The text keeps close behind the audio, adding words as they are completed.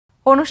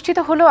অনুষ্ঠিত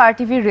হলো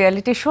RTV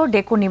reality show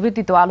ডেকো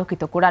নিবেদিত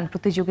আলোকিত কোরআন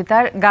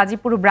প্রতিযোগিতার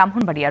গাজীপুর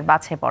ব্রাহ্মণবাড়িয়ার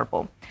বাছাই পর্ব।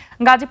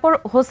 গাজীপুর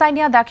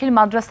হোসাইনিয়া দাখিল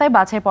মাদ্রাসায়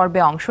বাছাই পর্বে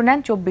অংশ নেন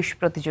 ২৪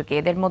 প্রতিযোগী।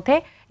 এদের মধ্যে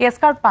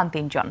স্কার্ট পান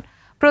 ৩ জন।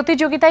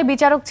 প্রতিযোগিতায়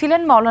বিচারক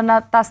ছিলেন মাওলানা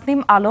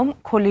তাসনিম আলম,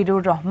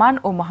 খলিলুর রহমান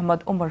ও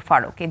মোহাম্মদ ওমর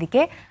ফারুক।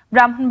 এদিকে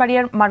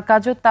ব্রাহ্মণবাড়িয়ার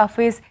মার্কাজুত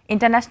তাহফিজ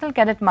ইন্টারন্যাশনাল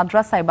ক্যাডেট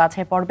মাদ্রাসায়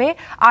বাছাই পর্বে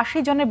 ৮০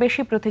 জনের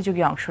বেশি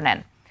প্রতিযোগী অংশ নেন।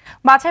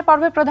 বাছাই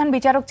পর্বে প্রধান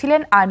বিচারক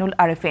ছিলেন আইনুল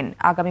আরেফিন।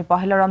 আগামী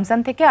 ১ রমজান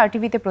থেকে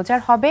আরটিভিতে প্রচার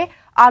হবে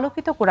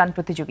আলোকিত কোরআন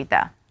প্রতিযোগিতা।